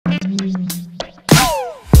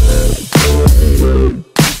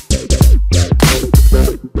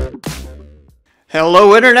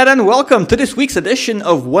Hello Internet and welcome to this week's edition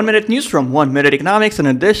of 1 Minute News from 1 Minute Economics, an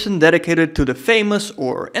edition dedicated to the famous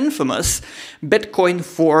or infamous Bitcoin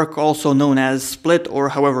fork, also known as split or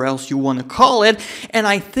however else you want to call it. And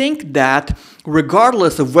I think that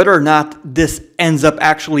regardless of whether or not this ends up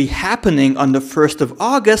actually happening on the 1st of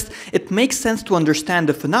August, it makes sense to understand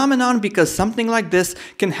the phenomenon because something like this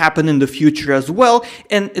can happen in the future as well,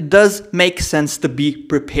 and it does make sense to be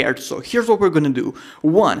prepared. So here's what we're going to do.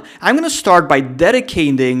 One, I'm going to start by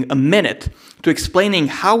dedicating a minute to explaining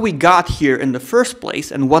how we got here in the first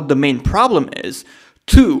place and what the main problem is.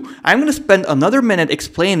 Two, I'm going to spend another minute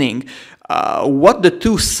explaining what the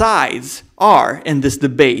two sides are in this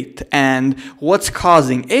debate and what's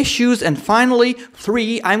causing issues. And finally,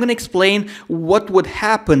 three, I'm going to explain what would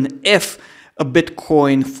happen if a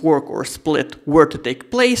Bitcoin fork or split were to take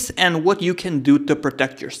place and what you can do to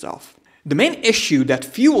protect yourself. The main issue that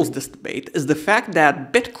fuels this debate is the fact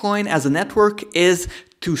that Bitcoin as a network is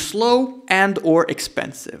too slow and or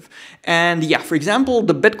expensive. And yeah, for example,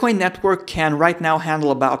 the Bitcoin network can right now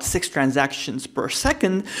handle about 6 transactions per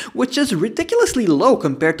second, which is ridiculously low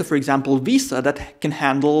compared to, for example, Visa that can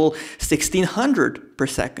handle 1600 per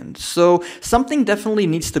second. So something definitely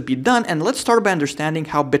needs to be done, and let's start by understanding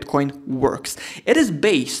how Bitcoin works. It is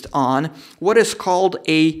based on what is called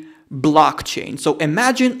a blockchain. So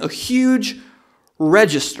imagine a huge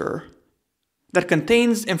register that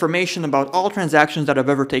contains information about all transactions that have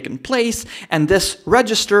ever taken place, and this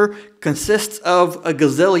register consists of a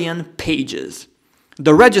gazillion pages.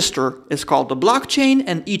 The register is called the blockchain,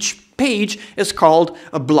 and each page is called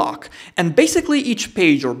a block. And basically each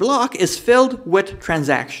page or block is filled with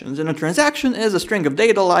transactions, and a transaction is a string of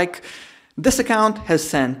data like this account has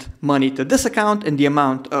sent money to this account in the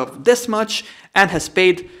amount of this much and has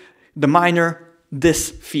paid the miner this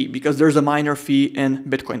fee, because there's a miner fee in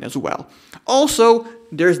Bitcoin as well. Also,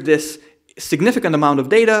 there's this significant amount of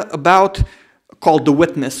data called the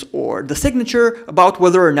witness or the signature about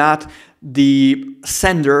whether or not the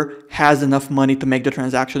sender has enough money to make the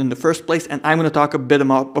transaction in the first place, and I'm going to talk a bit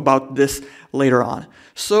about this later on.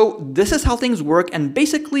 So this is how things work, and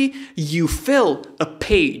basically you fill a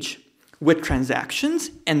page with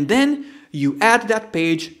transactions and then you add that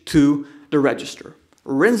page to the register.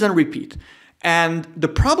 Rinse and repeat. And the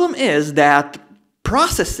problem is that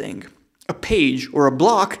processing a page or a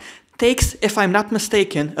block takes, if I'm not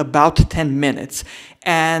mistaken, about 10 minutes.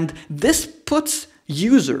 And this puts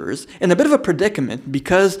users in a bit of a predicament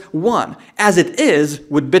because, one, as it is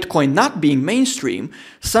with Bitcoin not being mainstream,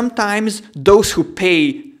 sometimes those who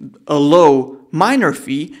pay a low miner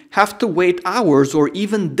fee have to wait hours or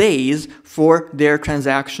even days for their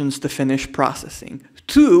transactions to finish processing.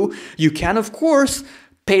 Two, you can, of course,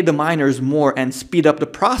 pay the miners more and speed up the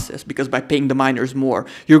process, because by paying the miners more,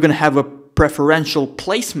 you're going to have a preferential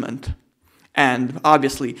placement. And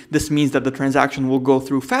obviously, this means that the transaction will go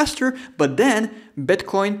through faster, but then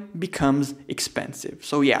Bitcoin becomes expensive.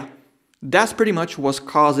 So yeah, that's pretty much what's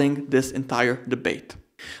causing this entire debate.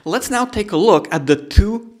 Let's now take a look at the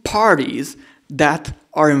two parties that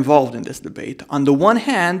are involved in this debate. On the one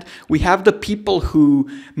hand, we have the people who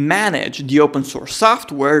manage the open source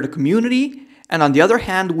software, the community, and on the other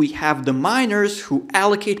hand, we have the miners who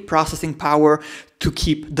allocate processing power to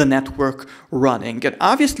keep the network running. And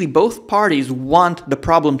obviously, both parties want the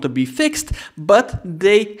problem to be fixed, but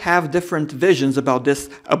they have different visions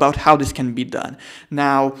about how this can be done.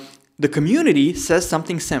 Now, the community says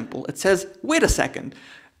something simple. It says, wait a second.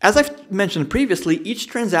 As I've mentioned previously, each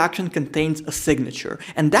transaction contains a signature,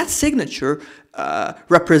 and that signature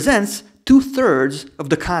represents 2/3 of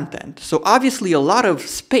the content. So obviously a lot of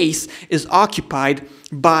space is occupied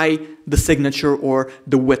by the signature or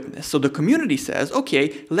the witness. So the community says,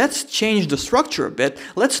 okay, let's change the structure a bit.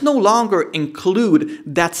 Let's no longer include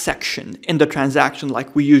that section in the transaction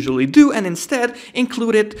like we usually do, and instead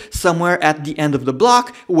include it somewhere at the end of the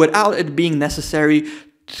block without it being necessary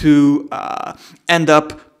to end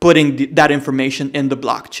up putting that information in the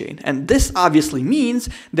blockchain. And this obviously means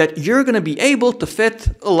that you're going to be able to fit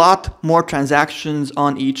a lot more transactions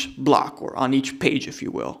on each block or on each page, if you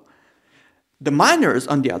will. The miners,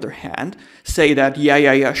 on the other hand, say that,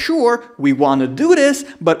 yeah, sure, we want to do this,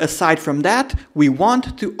 but aside from that, we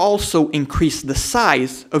want to also increase the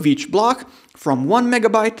size of each block from 1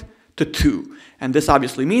 megabyte to 2. And this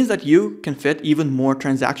obviously means that you can fit even more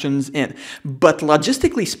transactions in. But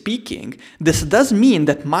logistically speaking, this does mean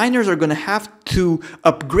that miners are going to have to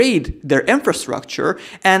upgrade their infrastructure,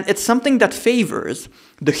 and it's something that favors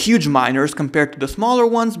the huge miners compared to the smaller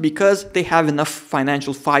ones because they have enough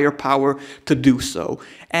financial firepower to do so.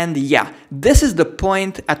 And yeah, this is the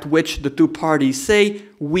point at which the two parties say,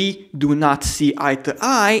 we do not see eye to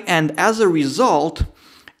eye, and as a result,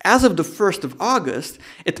 as of the 1st of August,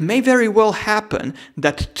 it may very well happen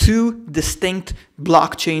that 2 distinct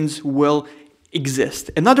blockchains will exist.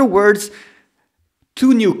 In other words,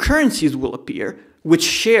 2 new currencies will appear which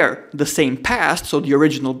share the same past, so the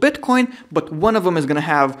original Bitcoin, but one of them is going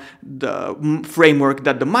to have the framework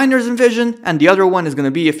that the miners envision, and the other one is going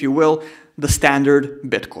to be, if you will, the standard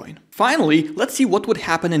Bitcoin. Finally, let's see what would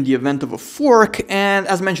happen in the event of a fork, and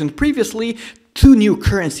as mentioned previously, 2 new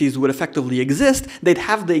currencies would effectively exist. They'd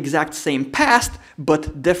have the exact same past,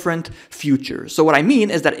 but different futures. So what I mean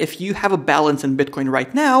is that if you have a balance in Bitcoin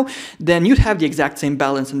right now, then you'd have the exact same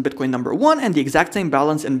balance in Bitcoin number 1 and the exact same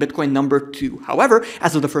balance in Bitcoin number 2. However,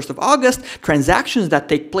 as of the 1st of August, transactions that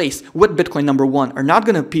take place with Bitcoin number 1 are not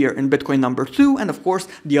going to appear in Bitcoin number 2, and of course,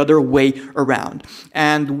 the other way around.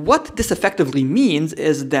 And what this effectively means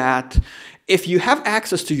is that if you have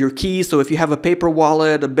access to your keys, so if you have a paper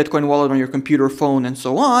wallet, a Bitcoin wallet on your computer, phone, and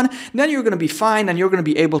so on, then you're going to be fine and you're going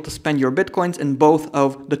to be able to spend your Bitcoins in both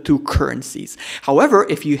of the 2 currencies. However,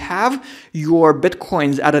 if you have your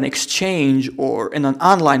Bitcoins at an exchange or in an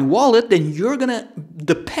online wallet, then you're going to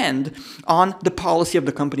depend on the policy of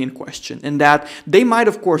the company in question, in that they might,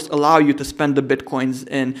 of course, allow you to spend the Bitcoins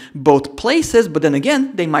in both places, but then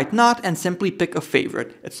again, they might not and simply pick a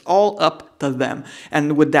favorite. It's all up to them.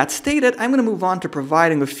 And with that stated, I'm going to move on to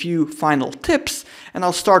providing a few final tips, and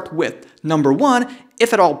I'll start with number 1,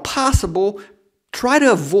 if at all possible, try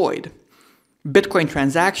to avoid Bitcoin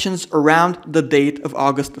transactions around the date of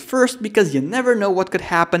August the 1st, because you never know what could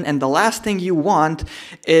happen, and the last thing you want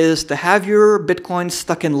is to have your Bitcoin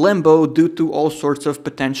stuck in limbo due to all sorts of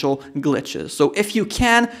potential glitches. So if you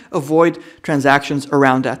can, avoid transactions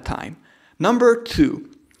around that time. Number 2,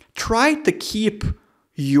 try to keep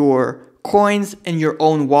your coins in your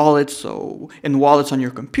own wallet, so in wallets on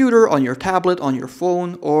your computer, on your tablet, on your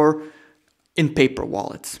phone, or in paper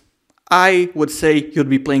wallets. I would say you'd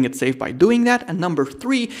be playing it safe by doing that. And number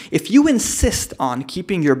 3, if you insist on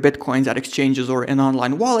keeping your Bitcoins at exchanges or in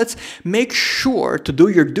online wallets, make sure to do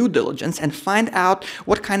your due diligence and find out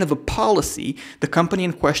what kind of a policy the company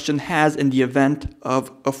in question has in the event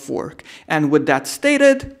of a fork. And with that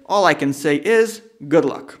stated, all I can say is good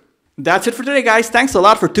luck. That's it for today, guys. Thanks a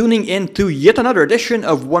lot for tuning in to yet another edition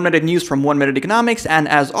of 1 Minute News from 1 Minute Economics. And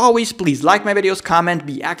as always, please like my videos, comment,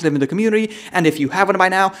 be active in the community, and if you haven't by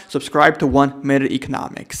now, subscribe to 1 Minute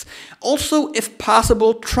Economics. Also, if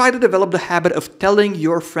possible, try to develop the habit of telling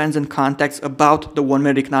your friends and contacts about the 1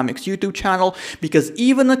 Minute Economics YouTube channel, because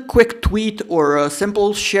even a quick tweet or a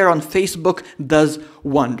simple share on Facebook does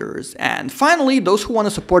wonders. And finally, those who want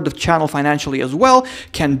to support the channel financially as well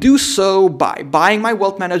can do so by buying my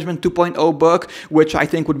Wealth Management 2.0 book, which I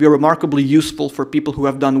think would be remarkably useful for people who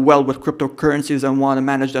have done well with cryptocurrencies and want to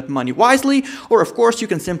manage that money wisely. Or of course, you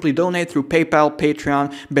can simply donate through PayPal,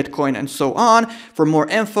 Patreon, Bitcoin, and so on. For more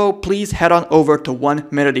info, please head on over to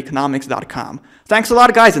 1minuteeconomics.com. Thanks a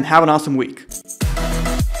lot, guys, and have an awesome week.